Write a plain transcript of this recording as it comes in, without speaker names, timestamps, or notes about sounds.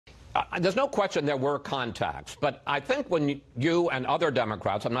There's no question there were contacts, but I think when you and other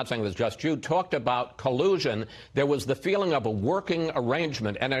Democrats, I'm not saying it was just you, talked about collusion, there was the feeling of a working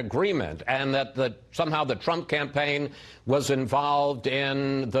arrangement, an agreement, and that somehow the Trump campaign was involved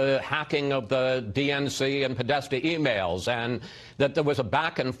in the hacking of the DNC and Podesta emails, and that there was a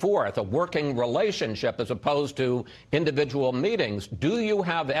back and forth, a working relationship as opposed to individual meetings. Do you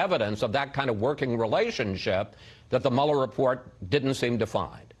have evidence of that kind of working relationship that the Mueller report didn't seem to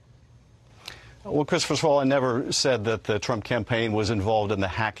find? Well, Chris, first of all, I never said that the Trump campaign was involved in the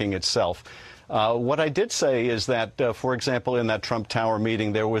hacking itself. What I did say is that, for example, in that Trump Tower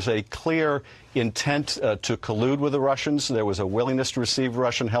meeting, there was a clear intent to collude with the Russians. There was a willingness to receive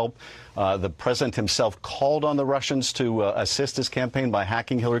Russian help. The president himself called on the Russians to assist his campaign by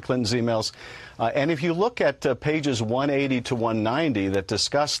hacking Hillary Clinton's emails. And if you look at pages 180 to 190 that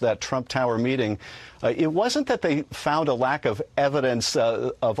discuss that Trump Tower meeting, it wasn't that they found a lack of evidence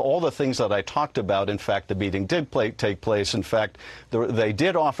of all the things that I talked about. In fact, the meeting did take place. In fact, they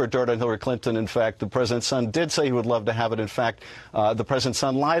did offer dirt on Hillary Clinton. In fact, the president's son did say he would love to have it. In fact, the president's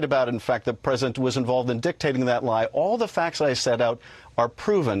son lied about it. In fact, the president was involved in dictating that lie. All the facts I set out are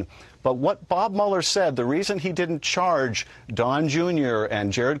proven. But what Bob Mueller said, the reason he didn't charge Don Jr.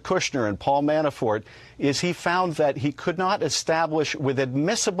 and Jared Kushner and Paul Manafort is he found that he could not establish with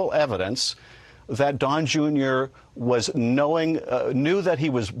admissible evidence that Don Jr. was knew that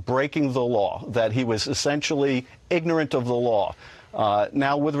he was breaking the law, that he was essentially ignorant of the law.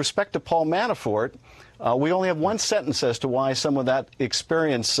 Now, with respect to Paul Manafort, we only have one sentence as to why some of that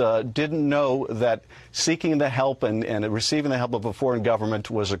experience didn't know that seeking the help and receiving the help of a foreign government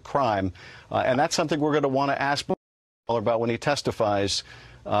was a crime. And that's something we're going to want to ask Mueller about when he testifies.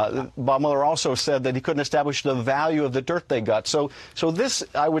 Bob Mueller also said that he couldn't establish the value of the dirt they got. So this,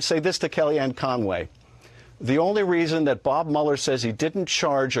 I would say this to Kellyanne Conway. The only reason that Bob Mueller says he didn't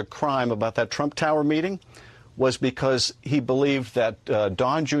charge a crime about that Trump Tower meeting was because he believed that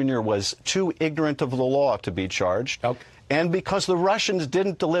Don Jr. was too ignorant of the law to be charged. Okay. And because the Russians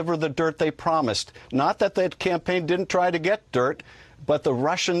didn't deliver the dirt they promised. Not that that campaign didn't try to get dirt, but the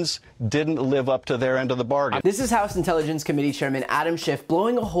Russians didn't live up to their end of the bargain. This is House Intelligence Committee Chairman Adam Schiff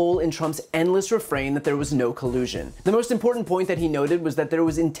blowing a hole in Trump's endless refrain that there was no collusion. The most important point that he noted was that there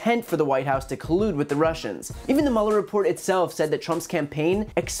was intent for the White House to collude with the Russians. Even the Mueller report itself said that Trump's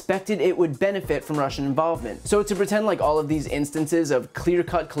campaign expected it would benefit from Russian involvement. So to pretend like all of these instances of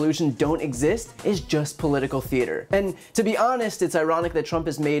clear-cut collusion don't exist is just political theater. And to be honest, it's ironic that Trump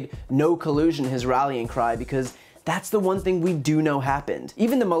has made no collusion his rallying cry, because that's the one thing we do know happened.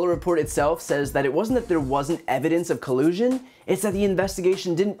 Even the Mueller report itself says that it wasn't that there wasn't evidence of collusion, it's that the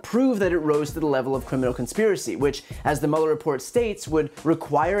investigation didn't prove that it rose to the level of criminal conspiracy, which, as the Mueller report states, would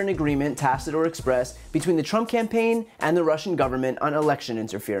require an agreement, tacit or express, between the Trump campaign and the Russian government on election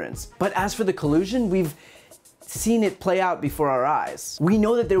interference. But as for the collusion, we've seen it play out before our eyes. We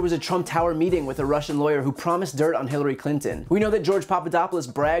know that there was a Trump Tower meeting with a Russian lawyer who promised dirt on Hillary Clinton. We know that George Papadopoulos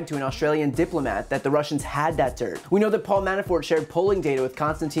bragged to an Australian diplomat that the Russians had that dirt. We know that Paul Manafort shared polling data with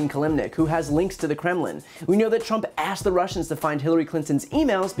Konstantin Kilimnik, who has links to the Kremlin. We know that Trump asked the Russians to find Hillary Clinton's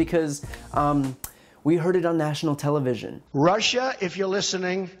emails because, we heard it on national television. Russia, if you're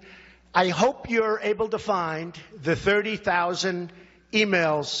listening, I hope you're able to find the 30,000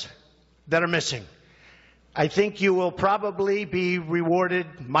 emails that are missing. I think you will probably be rewarded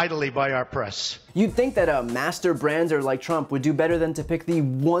mightily by our press. You'd think that a master brander like Trump would do better than to pick the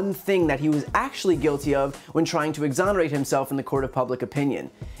one thing that he was actually guilty of when trying to exonerate himself in the court of public opinion.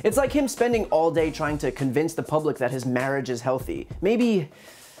 It's like him spending all day trying to convince the public that his marriage is healthy. Maybe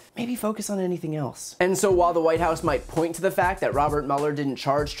focus on anything else. And so while the White House might point to the fact that Robert Mueller didn't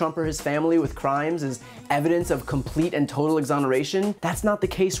charge Trump or his family with crimes as evidence of complete and total exoneration, that's not the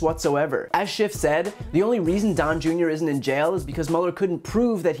case whatsoever. As Schiff said, the only reason Don Jr. isn't in jail is because Mueller couldn't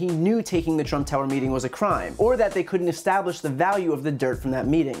prove that he knew taking the Trump Tower meeting was a crime, or that they couldn't establish the value of the dirt from that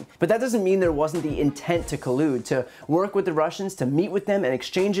meeting. But that doesn't mean there wasn't the intent to collude, to work with the Russians, to meet with them and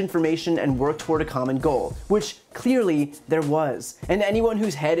exchange information and work toward a common goal, which clearly there was. And anyone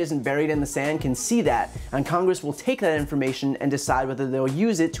whose head isn't buried in the sand can see that, and Congress will take that information and decide whether they'll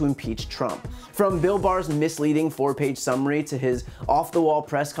use it to impeach Trump. From Bill Barr's misleading 4-page summary, to his off-the-wall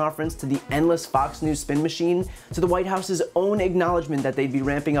press conference, to the endless Fox News spin machine, to the White House's own acknowledgement that they'd be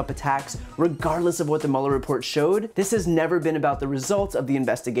ramping up attacks regardless of what the Mueller report showed, this has never been about the results of the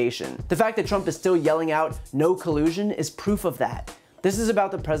investigation. The fact that Trump is still yelling out "no collusion" is proof of that. This is about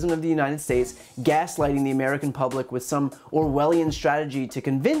the President of the United States gaslighting the American public with some Orwellian strategy to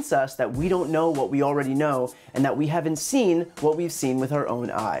convince us that we don't know what we already know and that we haven't seen what we've seen with our own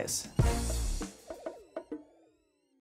eyes.